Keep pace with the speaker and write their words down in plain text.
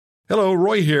Hello,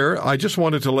 Roy here. I just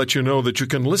wanted to let you know that you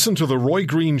can listen to The Roy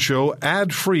Green Show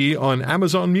ad-free on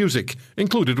Amazon Music,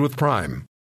 included with Prime.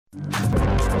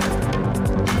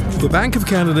 The Bank of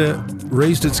Canada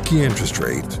raised its key interest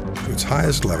rate to its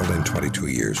highest level in 22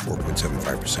 years,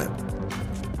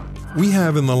 4.75%. We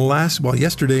have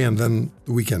yesterday and then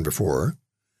the weekend before,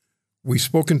 we've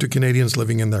spoken to Canadians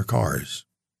living in their cars.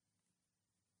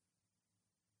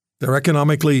 They're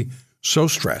economically so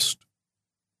stressed.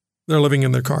 They're living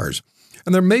in their cars.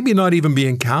 And they're maybe not even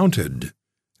being counted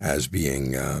as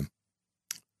being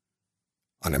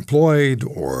unemployed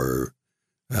or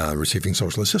receiving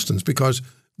social assistance because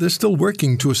they're still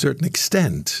working to a certain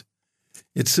extent.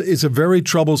 It's a very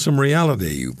troublesome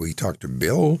reality. We talked to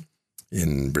Bill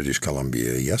in British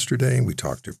Columbia yesterday, and we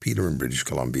talked to Peter in British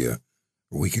Columbia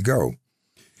a week ago.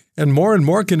 And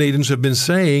more Canadians have been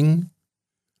saying,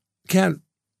 can't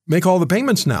make all the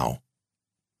payments now.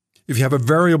 If you have a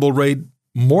variable rate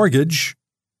mortgage,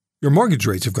 your mortgage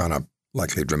rates have gone up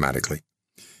likely dramatically.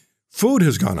 Food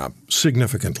has gone up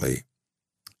significantly.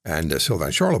 And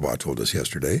Sylvain Charlebois told us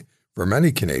yesterday, for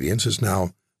many Canadians, is now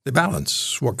the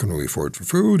balance. What can we afford for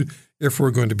food if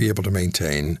we're going to be able to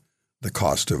maintain the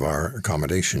cost of our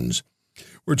accommodations?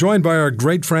 We're joined by our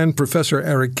great friend, Professor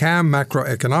Eric Kam,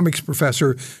 macroeconomics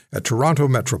professor at Toronto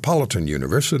Metropolitan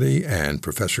University. And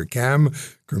Professor Kam,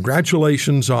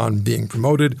 congratulations on being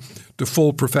promoted to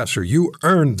full professor. You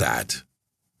earned that.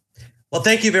 Well,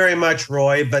 thank you very much,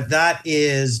 Roy. But that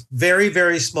is very,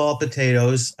 very small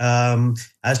potatoes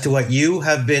as to what you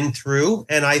have been through.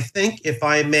 And I think, if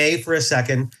I may for a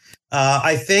second,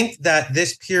 I think that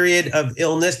this period of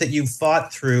illness that you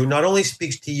fought through not only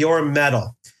speaks to your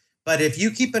mettle, but if you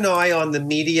keep an eye on the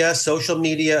media, social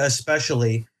media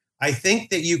especially, I think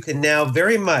that you can now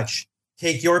very much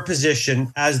take your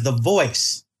position as the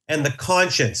voice and the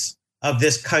conscience of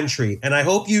this country. And I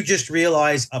hope you just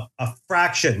realize a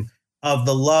fraction of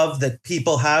the love that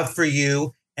people have for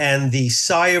you and the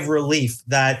sigh of relief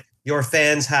that your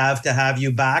fans have to have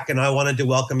you back. And I wanted to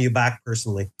welcome you back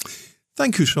personally.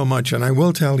 Thank you so much. And I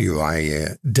will tell you,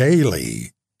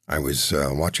 daily, I was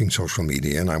watching social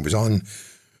media and I was on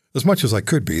as much as I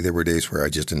could be. There were days where I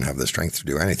just didn't have the strength to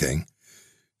do anything.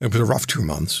 It was a rough 2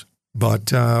 months.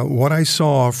 But what I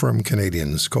saw from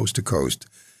Canadians coast to coast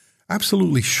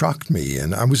absolutely shocked me.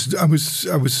 And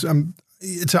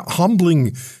it's a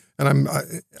humbling, and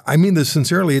I mean this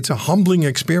sincerely, it's a humbling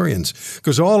experience,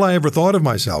 because all I ever thought of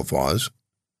myself was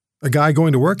a guy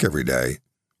going to work every day,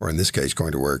 or in this case,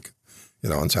 going to work,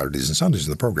 on Saturdays and Sundays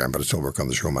in the program, but I still work on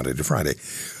the show Monday to Friday.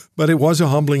 But it was a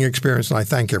humbling experience, and I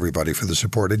thank everybody for the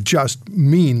support. It just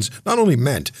means, not only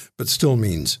meant, but still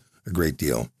means a great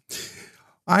deal.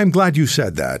 I'm glad you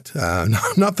said that.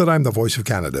 Not that I'm the voice of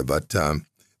Canada, but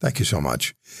thank you so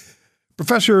much.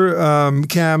 Professor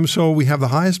Kam, so we have the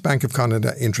highest Bank of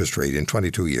Canada interest rate in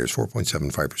 22 years,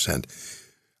 4.75%.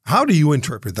 How do you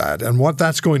interpret that, and what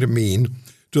that's going to mean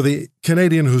to the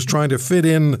Canadian who's trying to fit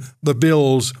in the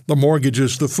bills, the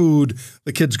mortgages, the food,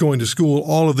 the kids going to school,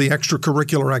 all of the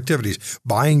extracurricular activities,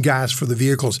 buying gas for the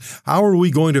vehicles? How are we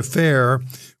going to fare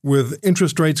with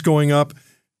interest rates going up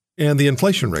and the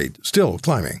inflation rate still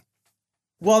climbing?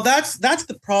 Well, that's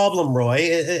the problem, Roy.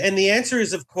 And the answer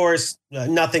is, of course,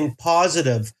 nothing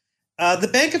positive. The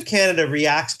Bank of Canada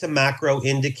reacts to macro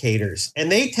indicators,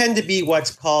 and they tend to be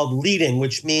what's called leading,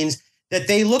 which means that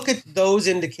they look at those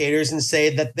indicators and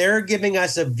say that they're giving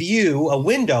us a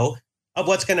window of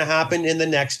what's going to happen in the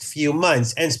next few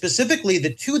months. And specifically,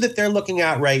 the two that they're looking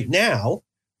at right now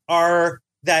are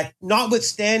that,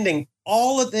 notwithstanding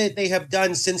all of that they have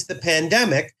done since the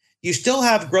pandemic, you still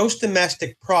have gross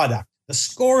domestic product, the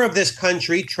score of this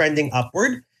country, trending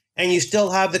upward, and you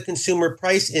still have the consumer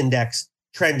price index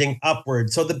trending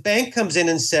upward. So the bank comes in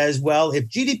and says, well, if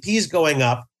GDP is going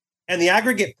up and the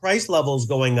aggregate price level is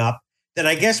going up, then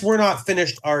I guess we're not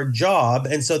finished our job.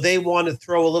 And so they want to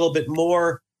throw a little bit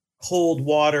more cold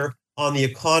water on the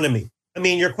economy. I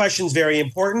mean, your question's very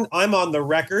important. I'm on the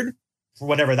record, for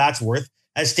whatever that's worth,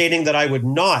 as stating that I would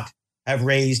not have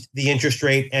raised the interest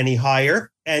rate any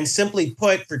higher. And simply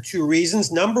put, for two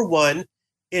reasons. Number one,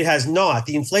 it has not.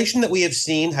 The inflation that we have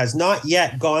seen has not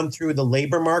yet gone through the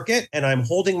labor market. And I'm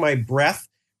holding my breath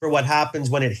for what happens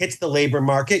when it hits the labor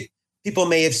market. People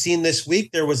may have seen this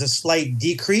week, there was a slight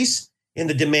decrease in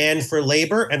the demand for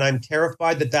labor. And I'm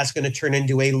terrified that that's going to turn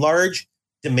into a large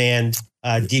demand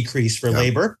decrease for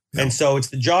labor. And so it's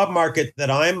the job market that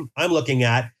I'm looking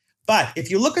at. But if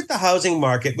you look at the housing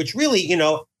market, which really,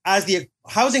 as the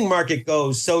housing market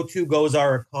goes, so too goes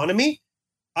our economy.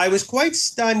 I was quite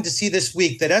stunned to see this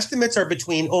week that estimates are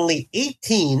between only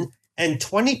 18 and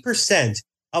 20%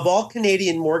 of all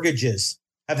Canadian mortgages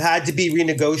have had to be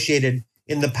renegotiated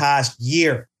in the past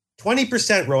year.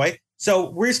 20%, Roy. So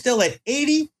we're still at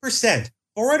 80%.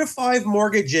 4 out of 5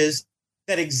 mortgages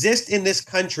that exist in this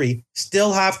country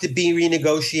still have to be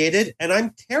renegotiated. And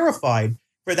I'm terrified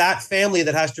for that family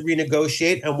that has to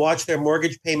renegotiate and watch their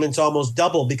mortgage payments almost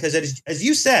double. Because as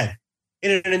you said,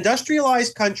 in an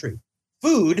industrialized country,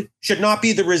 food should not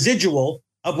be the residual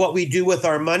of what we do with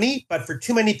our money. But for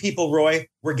too many people, Roy,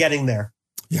 we're getting there.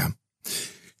 Yeah.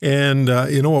 And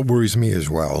you know what worries me as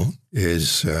well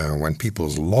is when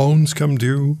people's loans come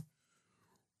due,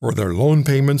 or their loan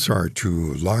payments are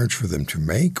too large for them to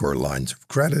make, or lines of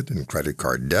credit and credit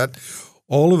card debt,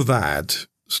 all of that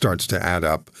starts to add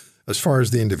up as far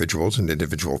as the individuals and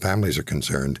individual families are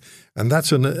concerned. And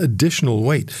that's an additional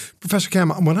weight. Professor Cam,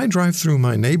 when I drive through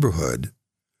my neighborhood,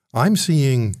 I'm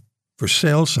seeing for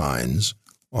sale signs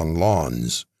on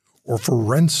lawns or for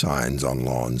rent signs on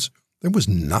lawns. There was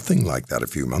nothing like that a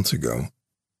few months ago.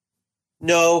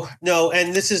 No.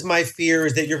 And this is my fear,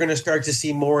 is that you're going to start to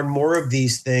see more and more of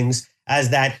these things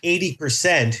as that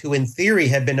 80% who in theory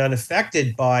have been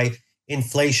unaffected by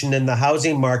inflation in the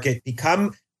housing market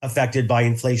become affected by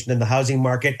inflation in the housing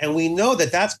market. And we know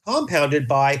that that's compounded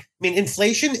by,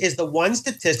 inflation is the one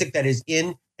statistic that is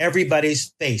in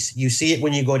everybody's face. You see it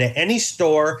when you go to any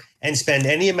store and spend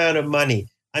any amount of money.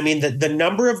 The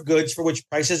number of goods for which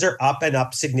prices are up and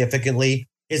up significantly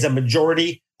is a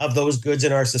majority of those goods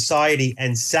in our society.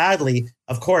 And sadly,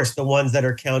 of course, the ones that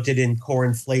are counted in core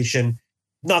inflation,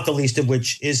 not the least of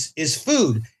which is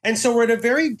food. And so we're at a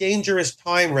very dangerous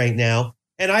time right now.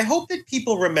 And I hope that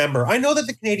people remember, I know that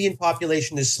the Canadian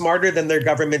population is smarter than their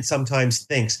government sometimes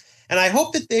thinks. And I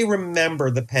hope that they remember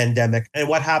the pandemic and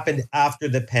what happened after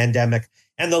the pandemic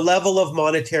and the level of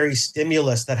monetary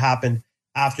stimulus that happened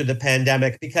after the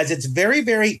pandemic, because it's very,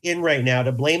 very in right now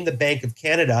to blame the Bank of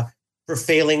Canada for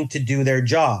failing to do their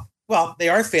job. Well, they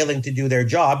are failing to do their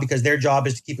job because their job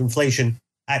is to keep inflation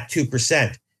at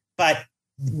 2%. But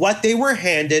what they were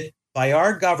handed by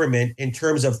our government in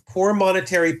terms of poor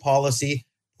monetary policy,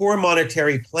 poor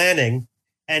monetary planning,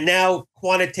 and now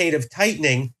quantitative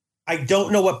tightening, I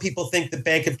don't know what people think the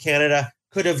Bank of Canada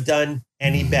could have done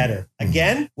any better.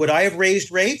 Again, would I have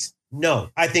raised rates? No.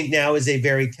 I think now is a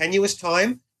very tenuous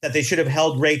time, that they should have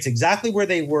held rates exactly where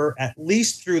they were, at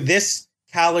least through this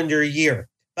calendar year.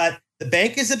 But the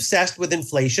bank is obsessed with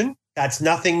inflation. That's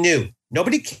nothing new.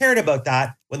 Nobody cared about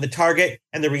that when the target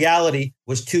and the reality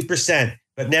was 2%.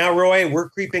 But now, Roy, we're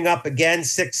creeping up again,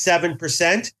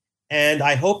 6-7%. And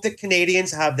I hope that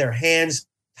Canadians have their hands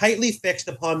tightly fixed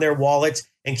upon their wallets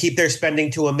and keep their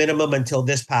spending to a minimum until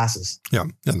this passes. Yeah.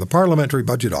 And the parliamentary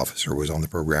budget officer was on the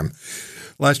program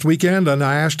last weekend, and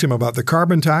I asked him about the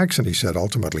carbon tax, and he said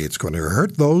ultimately it's going to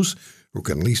hurt those who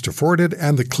can least afford it,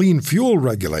 and the clean fuel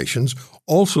regulations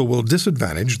also will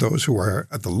disadvantage those who are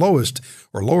at the lowest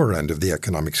or lower end of the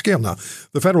economic scale. Now,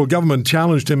 the federal government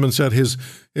challenged him and said his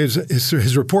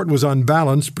report was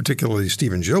unbalanced, particularly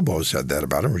Stephen Guilbeault said that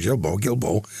about him, or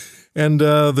Guilbeault. And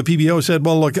the PBO said,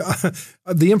 well, look,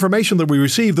 the information that we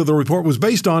received that the report was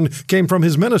based on came from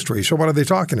his ministry. So what are they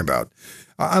talking about?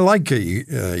 I like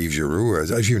Yves Giroux.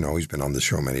 As you know, he's been on the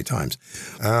show many times.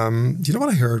 You know what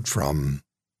I heard from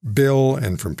Bill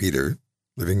and from Peter,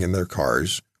 living in their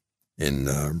cars in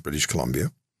British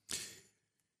Columbia?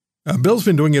 Bill's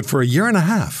been doing it for a year and a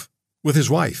half with his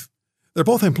wife. They're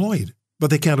both employed, but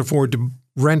they can't afford to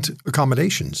rent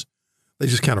accommodations. They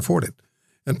just can't afford it.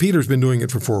 And Peter's been doing it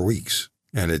for 4 weeks,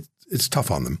 and it's tough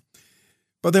on them.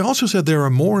 But they also said there are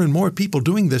more and more people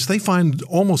doing this. They find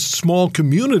almost small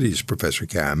communities, Professor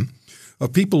Cam,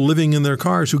 of people living in their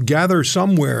cars who gather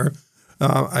somewhere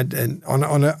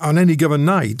on any given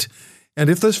night. And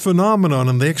if this phenomenon,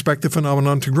 and they expect the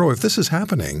phenomenon to grow, if this is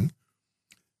happening,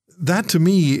 that to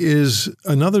me is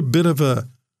another bit of the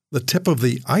tip of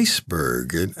the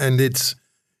iceberg, and it's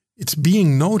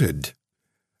being noted.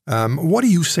 What do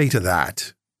you say to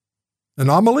that?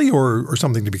 Anomaly or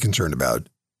something to be concerned about?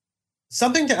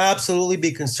 Something to absolutely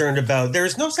be concerned about. There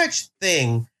is no such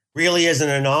thing really as an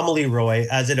anomaly, Roy,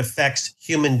 as it affects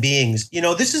human beings. You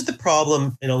know, this is the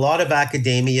problem in a lot of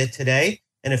academia today.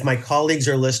 And if my colleagues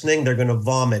are listening, they're going to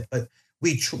vomit. But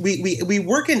we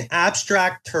work in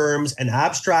abstract terms and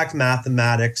abstract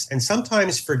mathematics, and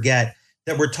sometimes forget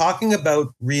that we're talking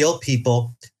about real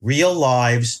people, real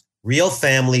lives, real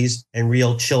families, and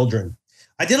real children.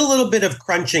 I did a little bit of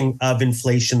crunching of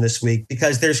inflation this week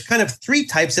because there's kind of 3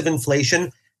 types of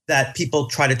inflation that people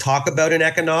try to talk about in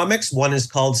economics. One is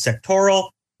called sectoral,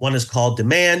 one is called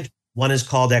demand, one is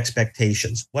called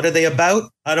expectations. What are they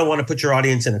about? I don't want to put your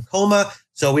audience in a coma,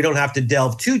 so we don't have to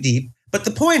delve too deep. But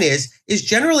the point is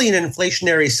generally in an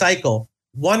inflationary cycle,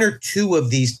 one or two of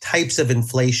these types of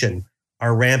inflation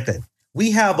are rampant.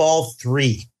 We have all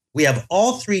three. We have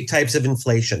all three types of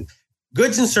inflation.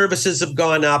 Goods and services have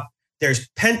gone up. There's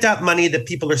pent up money that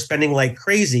people are spending like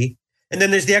crazy. And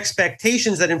then there's the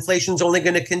expectations that inflation is only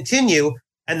going to continue.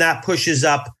 And that pushes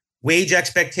up wage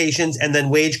expectations and then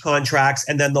wage contracts.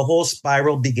 And then the whole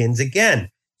spiral begins again.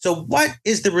 So what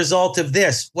is the result of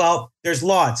this? Well, there's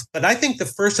lots. But I think the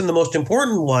first and the most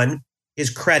important one is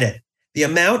credit. The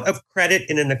amount of credit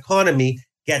in an economy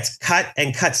gets cut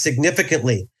and cut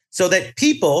significantly so that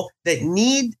people that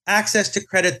need access to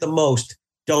credit the most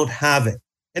don't have it.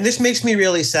 And this makes me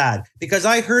really sad because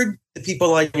I heard the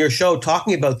people on your show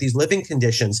talking about these living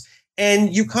conditions,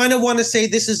 and you kind of want to say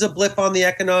this is a blip on the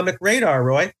economic radar,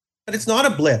 Roy, but it's not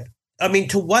a blip. I mean,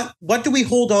 to what do we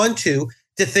hold on to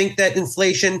think that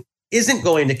inflation isn't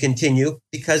going to continue?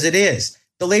 Because it is.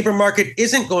 The labor market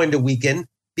isn't going to weaken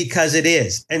because it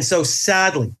is. And so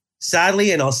sadly,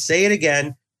 and I'll say it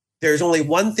again, there's only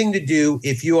one thing to do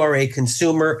if you are a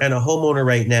consumer and a homeowner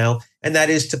right now, and that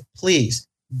is to please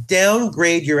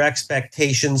downgrade your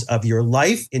expectations of your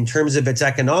life in terms of its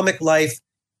economic life.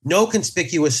 No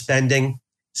conspicuous spending.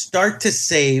 Start to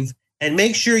save and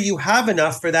make sure you have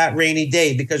enough for that rainy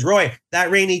day. Because, Roy,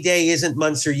 that rainy day isn't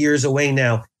months or years away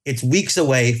now. It's weeks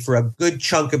away for a good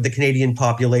chunk of the Canadian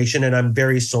population, and I'm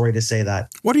very sorry to say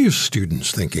that. What are your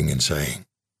students thinking and saying?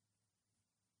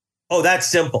 Oh, that's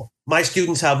simple. My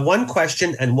students have one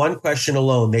question and one question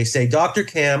alone. They say, Dr.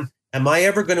 Cam, am I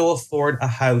ever going to afford a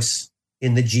house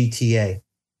in the GTA?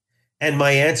 And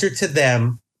my answer to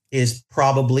them is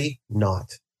probably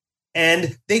not.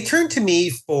 And they turn to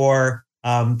me for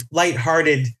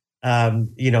lighthearted,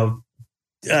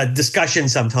 discussion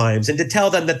sometimes, and to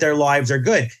tell them that their lives are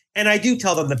good. And I do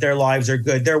tell them that their lives are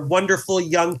good. They're wonderful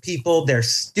young people. They're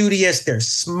studious. They're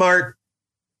smart.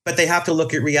 But they have to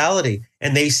look at reality.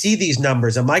 And they see these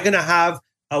numbers. Am I going to have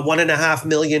a $1.5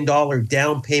 million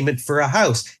down payment for a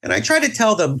house? And I try to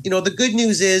tell them, the good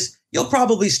news is you'll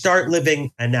probably start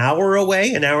living an hour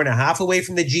away, an hour and a half away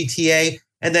from the GTA,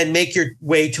 and then make your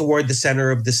way toward the center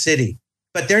of the city.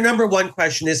 But their number one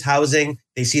question is housing.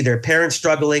 They see their parents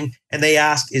struggling, and they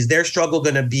ask, is their struggle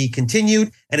going to be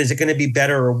continued? And is it going to be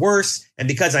better or worse? And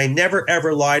because I never,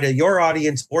 ever lie to your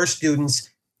audience or students,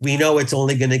 we know it's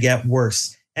only going to get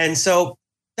worse. And so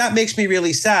that makes me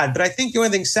really sad. But I think the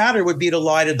only thing sadder would be to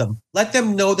lie to them. Let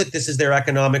them know that this is their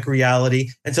economic reality,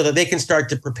 and so that they can start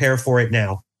to prepare for it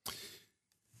now.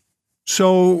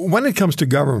 So when it comes to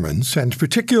governments, and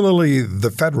particularly the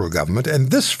federal government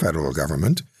and this federal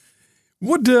government,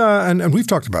 would, and we've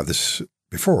talked about this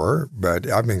before, but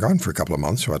I've been gone for a couple of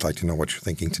months, so I'd like to know what you're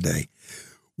thinking today.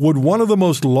 Would one of the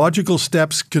most logical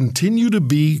steps continue to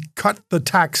be cut the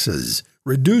taxes,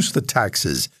 reduce the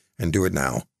taxes, and do it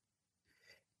now?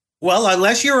 Well,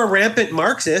 unless you're a rampant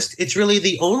Marxist, it's really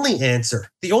the only answer.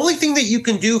 The only thing that you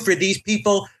can do for these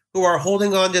people who are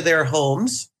holding on to their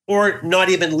homes or not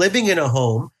even living in a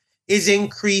home is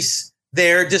increase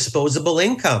their disposable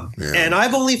income. Yeah. And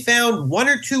I've only found one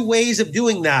or two ways of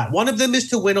doing that. One of them is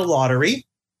to win a lottery,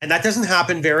 and that doesn't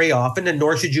happen very often, and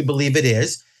nor should you believe it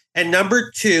is. And number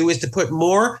two is to put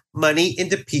more money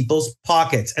into people's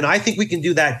pockets. And I think we can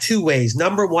do that two ways.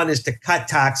 Number one is to cut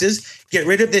taxes, get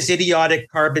rid of this idiotic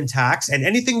carbon tax and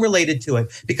anything related to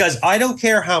it. Because I don't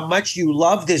care how much you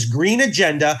love this green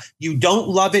agenda, you don't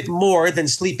love it more than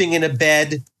sleeping in a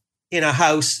bed in a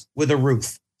house with a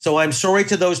roof. So I'm sorry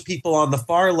to those people on the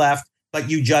far left, but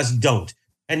you just don't.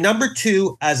 And number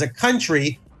two, as a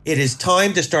country, it is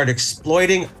time to start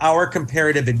exploiting our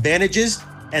comparative advantages.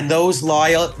 And those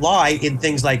lie in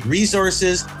things like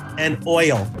resources and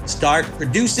oil. Start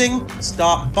producing,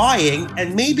 stop buying,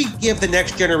 and maybe give the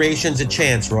next generations a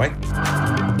chance, Roy.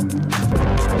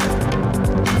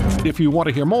 If you want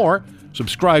to hear more,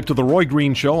 subscribe to The Roy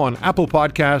Green Show on Apple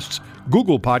Podcasts,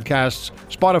 Google Podcasts,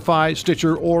 Spotify,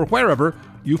 Stitcher, or wherever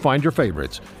you find your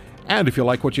favorites. And if you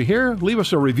like what you hear, leave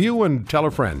us a review and tell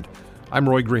a friend. I'm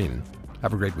Roy Green.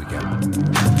 Have a great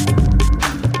weekend.